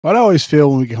What I always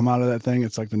feel when we come out of that thing,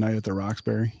 it's like the night at the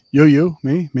Roxbury. You,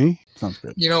 me. Sounds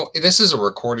good. You know, this is a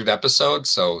recorded episode,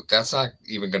 so that's not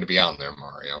even going to be on there,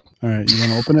 Mario. All right, you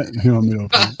want to open it? You want me to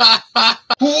open it?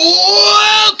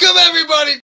 Welcome,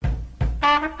 everybody.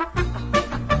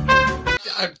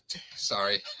 I'm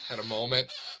sorry, had a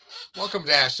moment. Welcome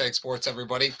to Hashtag Sports,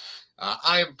 everybody.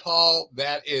 I am Paul.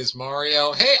 That is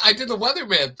Mario. Hey, I did the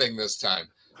weatherman thing this time.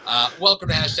 Welcome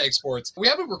to Hashtag Sports. We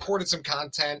haven't recorded some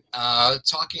content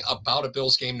talking about a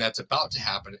Bills game that's about to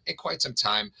happen in quite some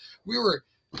time. We were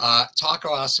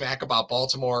talking a lot of smack about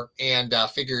Baltimore and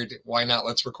figured why not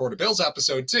let's record a Bills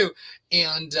episode too.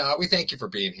 And we thank you for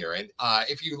being here. And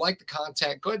if you like the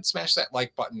content, go ahead and smash that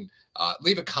like button.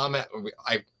 Leave a comment.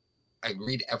 I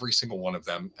read every single one of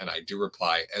them, and I do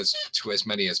reply to as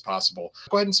many as possible.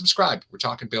 Go ahead and subscribe. We're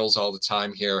talking Bills all the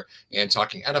time here and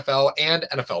talking NFL and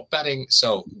NFL betting.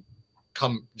 So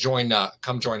come join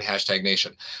Hashtag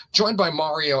Nation. Joined by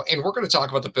Mario, and we're going to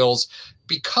talk about the Bills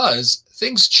because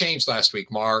things changed last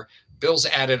week, Mar. Bills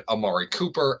added Amari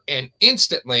Cooper, and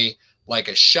instantly, like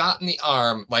a shot in the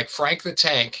arm, like Frank the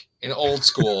Tank in old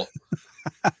school,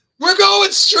 we're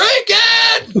going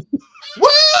streaking!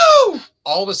 Woo!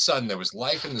 All of a sudden, there was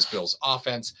life in this Bills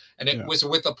offense, and it was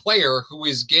with a player who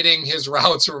is getting his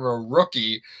routes from a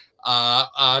rookie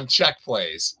on check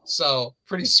plays. So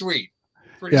pretty sweet.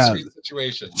 Pretty sweet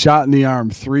situation. Shot in the arm,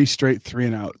 3 straight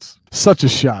 3-and-outs. Such a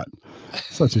shot.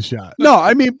 Such a shot. No,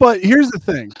 I mean, but here's the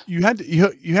thing: you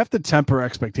have to temper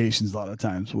expectations a lot of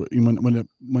times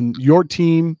when your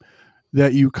team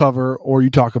that you cover or you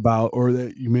talk about or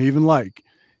that you may even like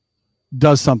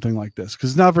does something like this, because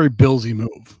it's not a very Billsy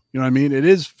move. You know what I mean? It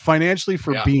is financially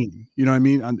for Bean. You know what I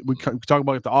mean? We talk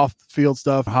about the off-field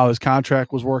stuff, how his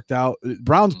contract was worked out.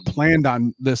 Browns planned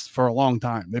on this for a long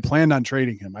time. They planned on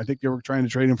trading him. I think they were trying to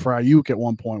trade him for Ayuk at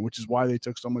one point, which is why they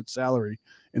took so much salary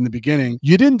in the beginning.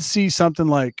 You didn't see something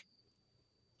like,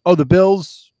 oh, the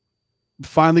Bills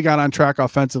finally got on track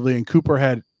offensively, and Cooper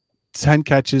had 10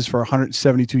 catches for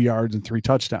 172 yards and 3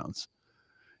 touchdowns.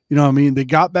 You know what I mean? They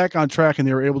got back on track, and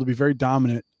they were able to be very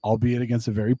dominant, albeit against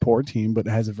a very poor team, but it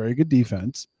has a very good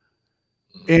defense.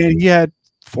 And he had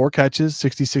 4 catches,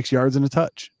 66 yards, and a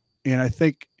touch. And I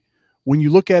think when you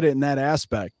look at it in that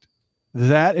aspect,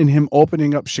 that and him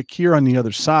opening up Shakir on the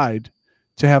other side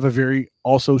to have a very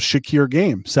also Shakir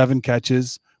game, 7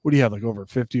 catches. What do you have, like over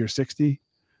 50 or 60?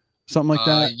 Something like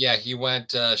that? Yeah, he went,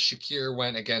 Shakir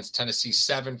went against Tennessee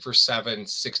 7 for 7,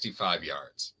 65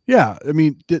 yards. Yeah, I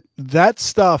mean, that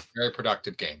stuff. Very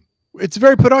productive game. It's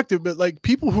very productive, but like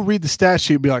people who read the stat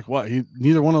sheet be like, what?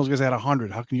 Neither one of those guys had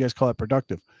 100. How can you guys call that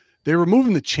productive? They were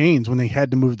moving the chains when they had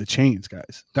to move the chains,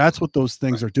 guys. That's what those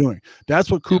things are doing.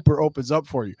 That's what Cooper opens up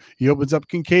for you. He opens up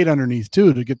Kincaid underneath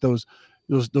too to get those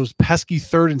pesky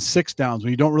 3rd and 6th downs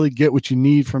when you don't really get what you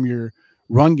need from your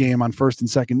run game on 1st and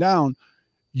 2nd down.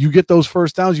 You get those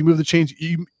 1st downs, you move the chains.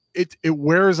 It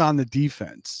wears on the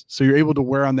defense. So you're able to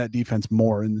wear on that defense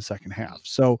more in the second half.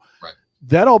 So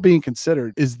that all being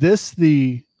considered, is this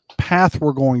the path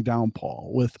we're going down,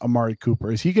 Paul, with Amari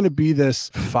Cooper? Is he going to be this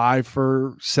 5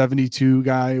 for 72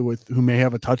 guy who may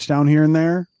have a touchdown here and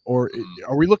there? Or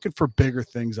are we looking for bigger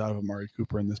things out of Amari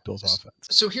Cooper in this Bills offense?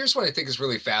 So here's what I think is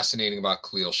really fascinating about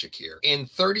Khalil Shakir. In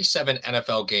 37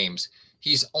 NFL games,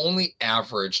 he's only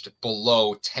averaged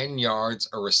below 10 yards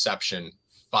a reception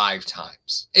 5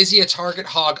 times. Is he a target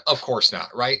hog? Of course not,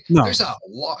 right? No.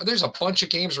 There's a bunch of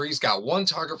games where he's got 1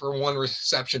 target for 1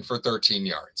 reception for 13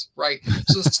 yards, right?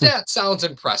 So the stat sounds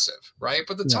impressive, right?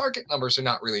 But the target numbers are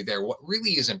not really there. What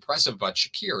really is impressive about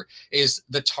Shakir is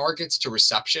the targets to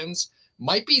receptions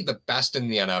might be the best in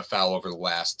the NFL over the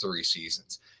last 3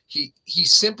 seasons. He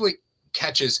simply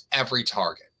catches every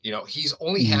target. You know, he's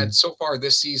only had so far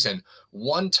this season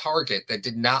 1 target that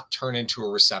did not turn into a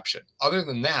reception. Other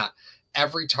than that,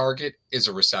 every target is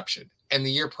a reception. And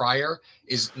the year prior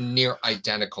is near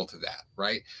identical to that,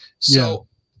 right? So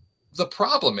the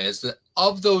problem is that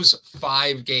of those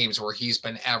 5 games where he's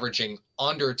been averaging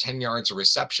under 10 yards a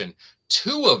reception,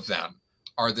 2 of them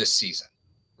are this season,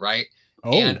 right?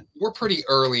 Oh. And we're pretty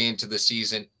early into the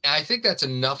season. And I think that's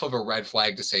enough of a red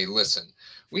flag to say, listen,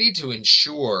 we need to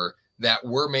ensure that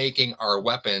we're making our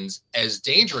weapons as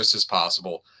dangerous as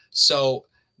possible. So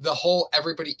the whole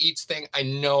everybody eats thing, I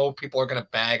know people are going to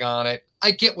bag on it. I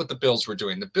get what the Bills were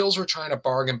doing. The Bills were trying to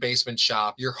bargain basement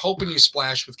shop. You're hoping you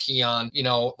splash with Keon. You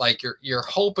know, like you're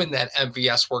hoping that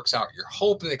MVS works out. You're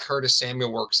hoping that Curtis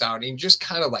Samuel works out. And you just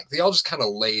kind of like, they all just kind of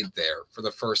laid there for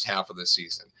the first half of the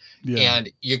season. Yeah.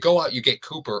 And you go out, you get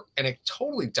Cooper, and it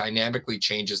totally dynamically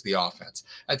changes the offense.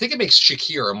 I think it makes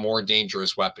Shakir a more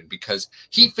dangerous weapon because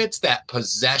he fits that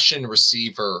possession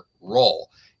receiver role.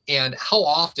 And how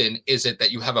often is it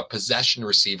that you have a possession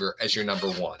receiver as your number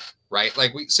one, right?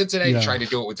 Like Cincinnati tried to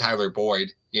do it with Tyler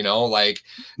Boyd, you know, like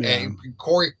and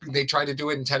Corey, they tried to do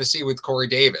it in Tennessee with Corey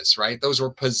Davis, right? Those were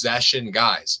possession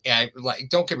guys. And like,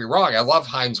 don't get me wrong, I love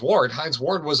Hines Ward. Hines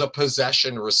Ward was a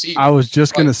possession receiver. I was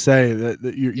just going to say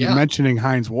that you're mentioning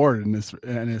Hines Ward in this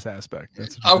aspect.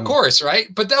 That's of course, right?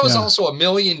 But that was also a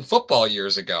million football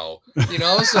years ago, you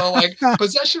know? So like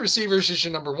possession receivers as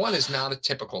your number one is not a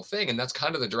typical thing. And that's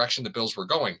kind of the direction the Bills were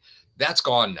going. That's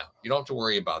gone now. You don't have to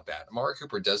worry about that. Amari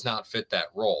Cooper does not fit that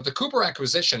role. The Cooper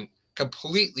acquisition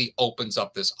completely opens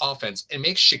up this offense and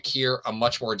makes Shakir a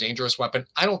much more dangerous weapon.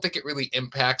 I don't think it really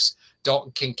impacts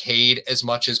Dalton Kincaid as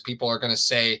much as people are going to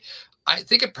say. I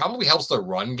think it probably helps the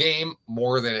run game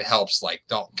more than it helps like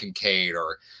Dalton Kincaid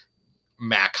or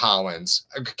Mac Hollins.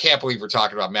 I can't believe we're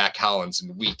talking about Mac Hollins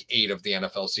in week 8 of the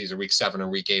NFL season, week 7 or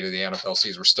week 8 of the NFL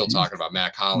season. We're still talking about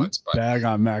Mac Hollins. But bag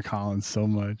on Mac Hollins so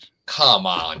much. Come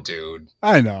on, dude.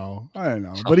 I know.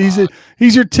 But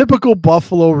he's your typical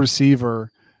Buffalo receiver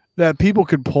that people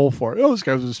could pull for. Oh, this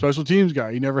guy was a special teams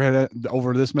guy. He never had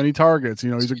over this many targets. You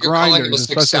know, he's a grinder. Calling him a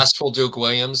successful Duke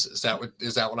Williams. Is that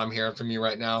what I'm hearing from you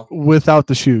right now? Without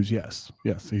the shoes, yes,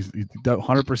 he's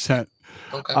 100%.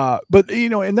 Okay. But you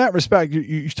know, in that respect,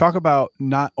 you talk about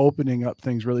not opening up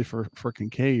things really for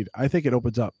Kincaid. I think it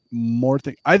opens up more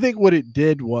things. I think what it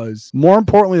did was more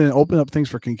importantly than open up things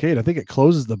for Kincaid. I think it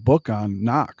closes the book on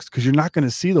Knox because you're not going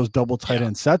to see those double tight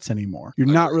end sets anymore. You're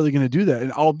not really going to do that.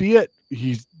 And albeit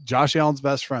he's Josh Allen's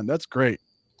best friend, that's great.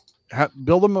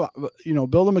 Build him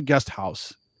a guest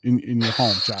house in your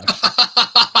home,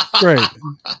 Josh. Great.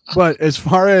 But as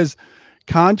far as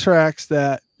contracts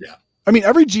that. I mean,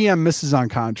 every GM misses on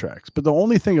contracts, but the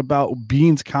only thing about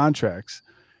Bean's contracts,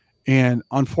 and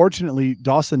unfortunately,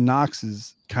 Dawson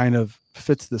Knox's kind of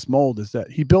fits this mold, is that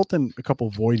he built in a couple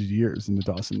voided years into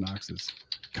Dawson Knox's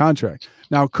contract.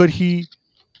 Now, could he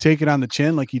take it on the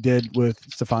chin like he did with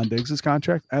Stephon Diggs'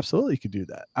 contract? Absolutely, he could do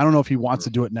that. I don't know if he wants to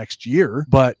do it next year,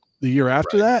 but the year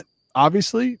after that,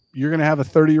 obviously, you're going to have a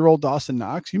 30-year-old Dawson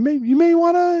Knox. You may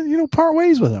want to part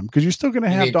ways with him because you're still going to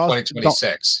have Dawson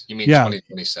 2026. You mean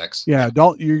 2026? Yeah,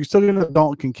 you're still going to have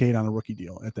Dalton Kincaid on a rookie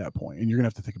deal at that point, and you're going to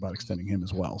have to think about extending him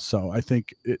as well. So I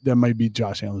think that might be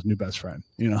Josh Allen's new best friend,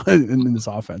 in this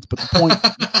offense. But the point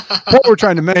what we're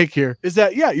trying to make here is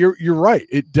that you're right.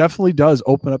 It definitely does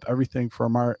open up everything for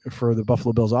the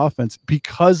Buffalo Bills offense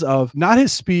because of not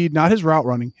his speed, not his route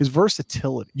running, his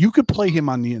versatility. You could play him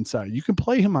on the inside. You can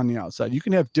play him on the outside. You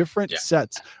can have different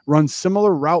sets, run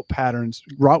similar route patterns,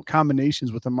 route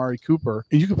combinations with Amari Cooper,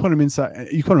 and you can put him inside.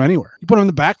 You can put him anywhere. You put him in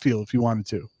the backfield if you wanted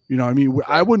to.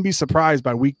 I wouldn't be surprised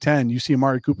by week 10 you see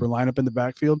Amari Cooper line up in the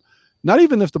backfield, not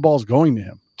even if the ball's going to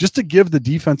him, just to give the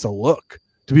defense a look,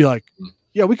 to be like,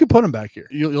 yeah, we could put him back here.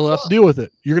 You'll have to deal with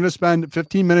it. You're going to spend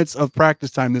 15 minutes of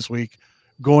practice time this week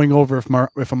going over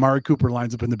if Amari Cooper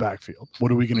lines up in the backfield.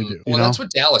 What are we going to do? Well, that's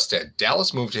what Dallas did.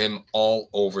 Dallas moved him all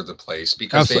over the place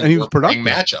because they were playing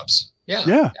matchups.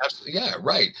 Yeah,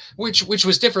 right. Which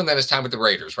was different than his time with the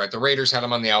Raiders, right? The Raiders had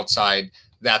him on the outside.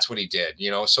 That's what he did,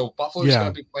 So Buffalo's going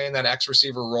to be playing that X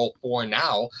receiver role for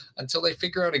now until they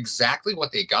figure out exactly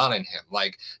what they got in him.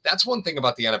 Like, that's one thing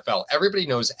about the NFL. Everybody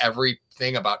knows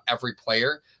everything about every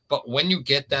player. But when you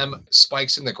get them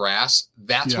spikes in the grass,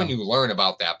 that's when you learn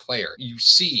about that player. You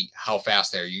see how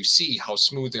fast they are. You see how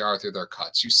smooth they are through their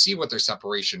cuts. You see what their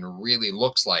separation really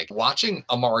looks like. Watching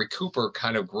Amari Cooper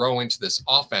kind of grow into this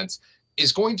offense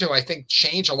is going to, I think,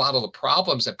 change a lot of the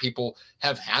problems that people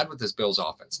have had with this Bills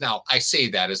offense. Now, I say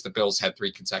that as the Bills had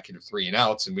 3 consecutive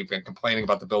 3-and-outs, and we've been complaining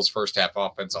about the Bills' first half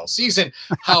offense all season.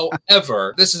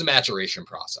 However, this is a maturation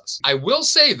process. I will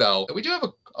say, though, that we do have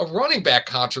a running back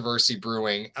controversy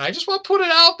brewing, and I just want to put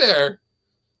it out there.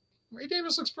 Ray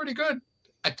Davis looks pretty good.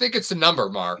 I think it's the number,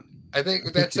 Mark. I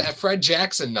think that's that Fred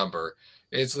Jackson number.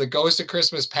 It's the Ghost of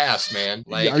Christmas Past, man.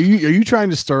 Like, are you trying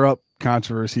to stir up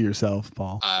controversy yourself,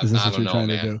 Paul? Is this what you're trying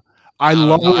to do? I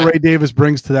love what Ray Davis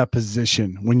brings to that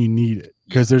position when you need it,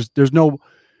 because there's no.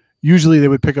 Usually they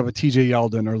would pick up a TJ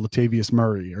Yeldon or Latavius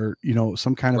Murray or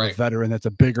some kind of a veteran that's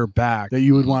a bigger back that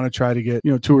you would want to try to get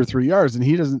 2 or 3 yards, and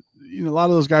he doesn't. A lot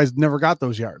of those guys never got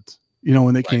those yards.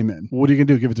 When they came in, what are you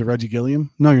gonna do? Give it to Reggie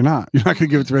Gilliam? No, you're not. You're not gonna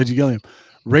give it to Reggie Gilliam.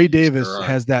 Ray Davis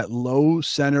has that low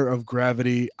center of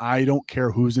gravity. I don't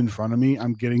care who's in front of me.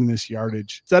 I'm getting this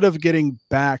yardage. Instead of getting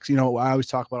backs, I always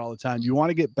talk about all the time, you want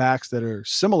to get backs that are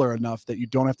similar enough that you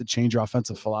don't have to change your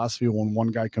offensive philosophy when one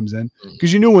guy comes in.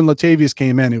 Because you knew when Latavius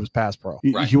came in, it was pass pro.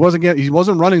 He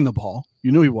wasn't running the ball.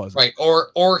 You knew he wasn't. Right.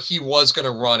 Or he was going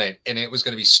to run it, and it was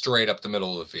going to be straight up the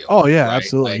middle of the field. Oh, yeah,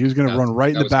 absolutely. He was going to run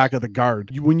right in the back of the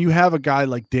guard. When you have a guy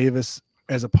like Davis,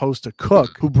 as opposed to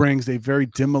Cook, who brings a very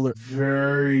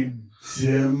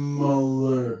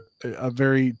a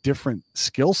very different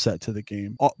skill set to the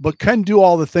game, but can do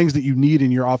all the things that you need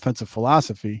in your offensive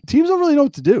philosophy. Teams don't really know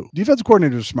what to do. Defensive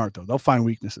coordinators are smart, though. They'll find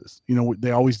weaknesses. You know,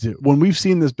 they always do. When we've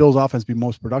seen this Bills offense be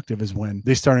most productive is when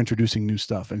they start introducing new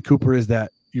stuff. And Cooper is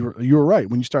that. You were right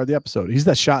when you started the episode. He's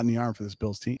that shot in the arm for this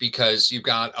Bills team. Because you've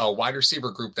got a wide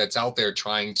receiver group that's out there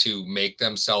trying to make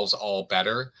themselves all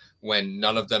better when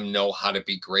none of them know how to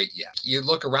be great yet. You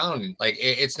look around, and like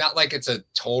it's not like it's a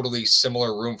totally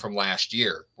similar room from last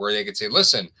year where they could say,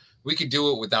 listen, we could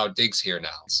do it without Diggs here now.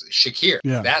 It's Shakir.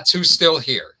 Yeah. That's who's still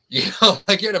here. You know,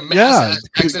 like you're in a massive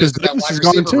exodus to that wide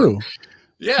receiver too.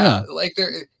 Yeah, like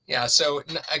there. Yeah. So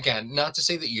again, not to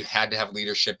say that you had to have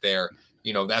leadership there.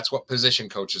 You know, that's what position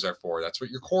coaches are for. That's what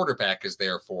your quarterback is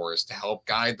there for, is to help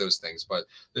guide those things. But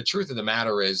the truth of the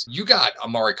matter is you got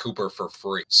Amari Cooper for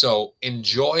free. So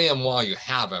enjoy him while you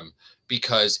have him,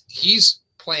 because he's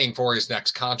playing for his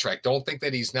next contract. Don't think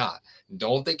that he's not.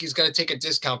 Don't think he's going to take a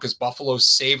discount because Buffalo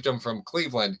saved him from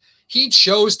Cleveland. He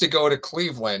chose to go to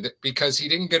Cleveland because he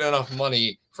didn't get enough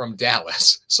money from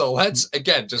Dallas. So let's,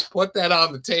 again, just put that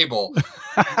on the table.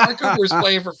 Amari Cooper's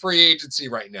playing for free agency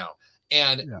right now.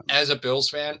 And as a Bills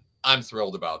fan, I'm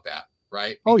thrilled about that,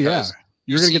 right? Oh, because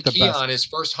you're going to get the best. On his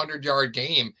first 100-yard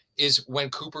game is when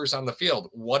Cooper's on the field.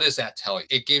 What does that tell you?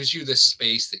 It gives you the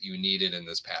space that you needed in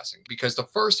this passing, because the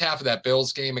first half of that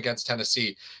Bills game against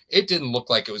Tennessee, it didn't look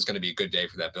like it was going to be a good day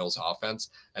for that Bills offense.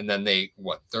 And then they,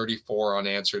 34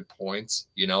 unanswered points,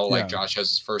 you know, like Josh has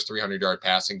his first 300-yard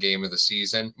passing game of the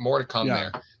season. More to come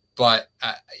there. But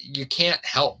you can't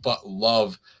help but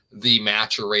love the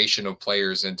maturation of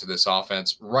players into this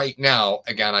offense right now.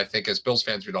 Again, I think as Bills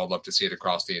fans, we'd all love to see it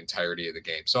across the entirety of the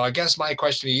game. So I guess my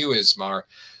question to you is, Mar,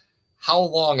 how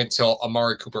long until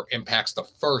Amari Cooper impacts the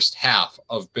first half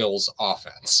of Bills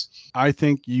offense? I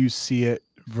think you see it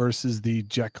versus the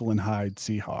Jekyll and Hyde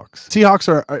Seahawks. Seahawks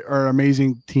are an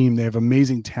amazing team. They have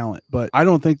amazing talent, but I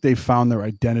don't think they've found their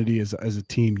identity as a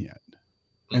team yet.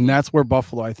 And that's where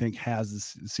Buffalo, I think, has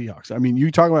the Seahawks. I mean,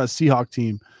 you talk about a Seahawk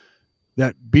team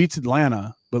that beats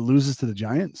Atlanta but loses to the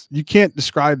Giants. You can't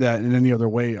describe that in any other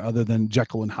way other than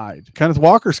Jekyll and Hyde. Kenneth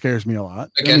Walker scares me a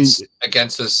lot against the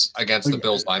Bills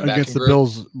linebacking against the group.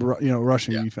 Bills,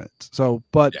 rushing defense. So,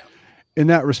 but in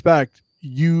that respect,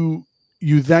 you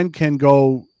then can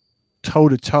go toe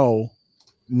to toe.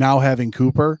 Now having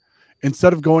Cooper,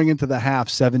 instead of going into the half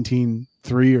 17-3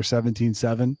 or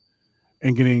 17-7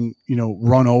 and getting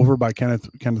run over by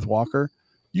Kenneth Walker,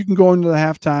 you can go into the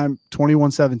halftime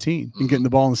 21-17 and getting the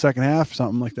ball in the second half,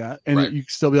 something like that. And you can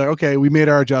still be like, okay, we made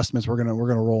our adjustments. We're going to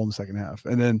roll in the second half.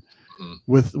 And then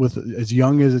with as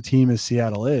young as a team as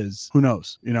Seattle is, who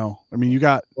knows? I mean, you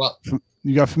got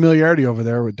familiarity over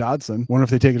there with Dodson. Wonder if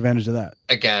they take advantage of that.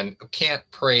 Again, can't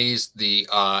praise the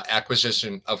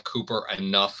acquisition of Cooper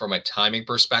enough from a timing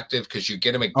perspective, because you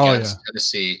get him against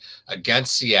Tennessee,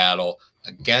 against Seattle,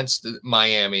 against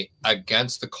Miami,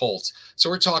 against the Colts. So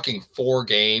we're talking 4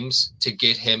 games to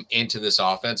get him into this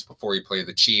offense before you play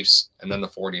the Chiefs and then the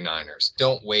 49ers.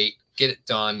 Don't wait. Get it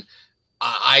done.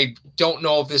 I don't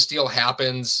know if this deal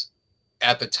happens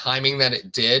at the timing that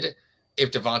it did, if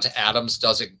Devonta Adams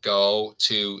doesn't go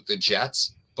to the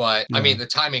Jets. But, I mean, the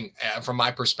timing, from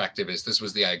my perspective, is this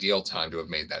was the ideal time to have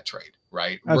made that trade,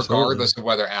 right? Absolutely. Regardless of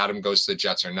whether Adam goes to the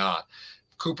Jets or not.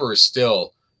 Cooper is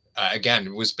still...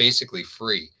 again, was basically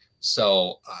free.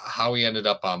 So how he ended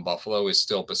up on Buffalo is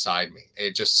still beside me.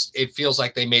 It feels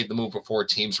like they made the move before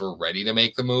teams were ready to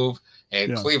make the move.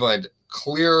 And Cleveland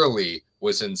clearly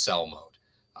was in sell mode.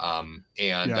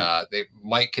 They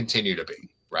might continue to be,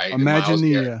 right? Imagine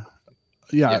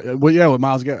with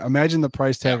Myles Garrett. Imagine the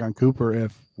price tag on Cooper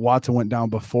if Watson went down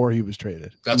before he was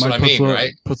traded. That's what I mean,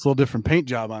 right? Puts a little different paint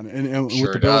job on it. And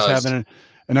with the Bills having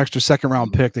an extra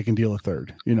second-round pick, they can deal a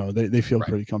third. They feel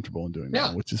pretty comfortable in doing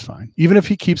that, which is fine. Even if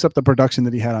he keeps up the production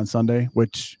that he had on Sunday,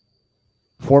 which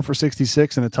 4 for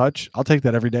 66 and a touch, I'll take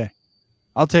that every day.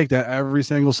 I'll take that every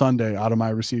single Sunday out of my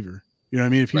receiver. You know what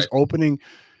I mean? If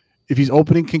he's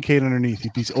opening Kincaid underneath,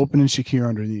 if he's opening Shakir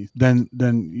underneath, then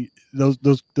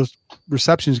those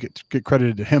receptions get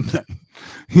credited to him. Then,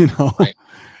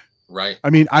 Right. I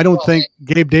mean, I don't think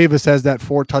Gabe Davis has that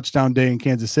 4-touchdown day in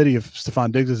Kansas City if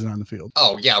Stephon Diggs isn't on the field.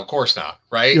 Oh, yeah, of course not.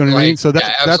 Right. You know what I mean? So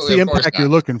that's the impact you're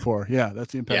looking for. Yeah,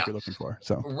 that's the impact you're looking for.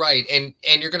 So right. And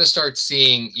you're going to start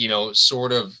seeing,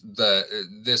 sort of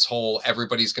this whole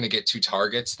everybody's going to get 2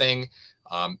 targets thing.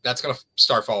 That's going to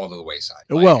start falling to the wayside.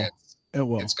 It will. It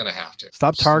will. It's going to have to.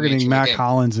 Stop targeting Matt game.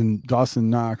 Collins and Dawson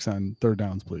Knox on third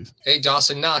downs, please. Hey,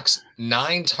 Dawson Knox,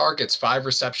 9 targets, 5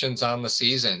 receptions on the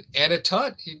season, and a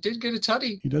tut. He did get a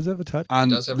tutty. He does have a tut. On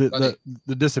the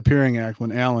disappearing act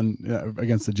when Allen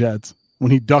against the Jets,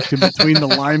 when he ducked in between the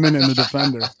lineman and the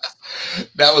defender.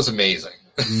 That was amazing.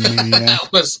 That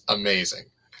was amazing.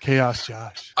 Chaos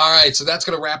Josh. All right, so that's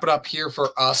going to wrap it up here for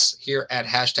us here at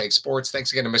Hashtag Sports.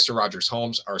 Thanks again to Mr. Rogers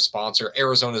Homes, our sponsor,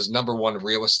 Arizona's #1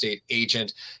 real estate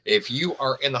agent. If you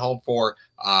are in the home for,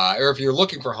 or if you're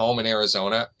looking for a home in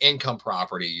Arizona, income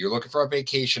property, you're looking for a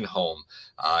vacation home,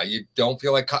 you don't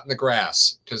feel like cutting the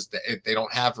grass because they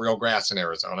don't have real grass in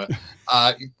Arizona,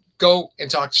 go and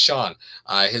talk to Sean.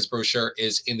 His brochure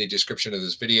is in the description of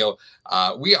this video.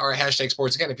 We are Hashtag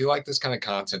Sports. Again, if you like this kind of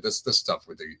content, this is the stuff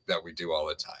that we do all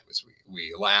the time. Is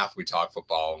we laugh, we talk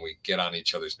football, and we get on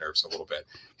each other's nerves a little bit.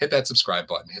 Hit that subscribe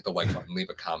button, hit the like button, leave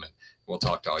a comment. We'll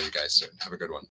talk to all you guys soon. Have a good one.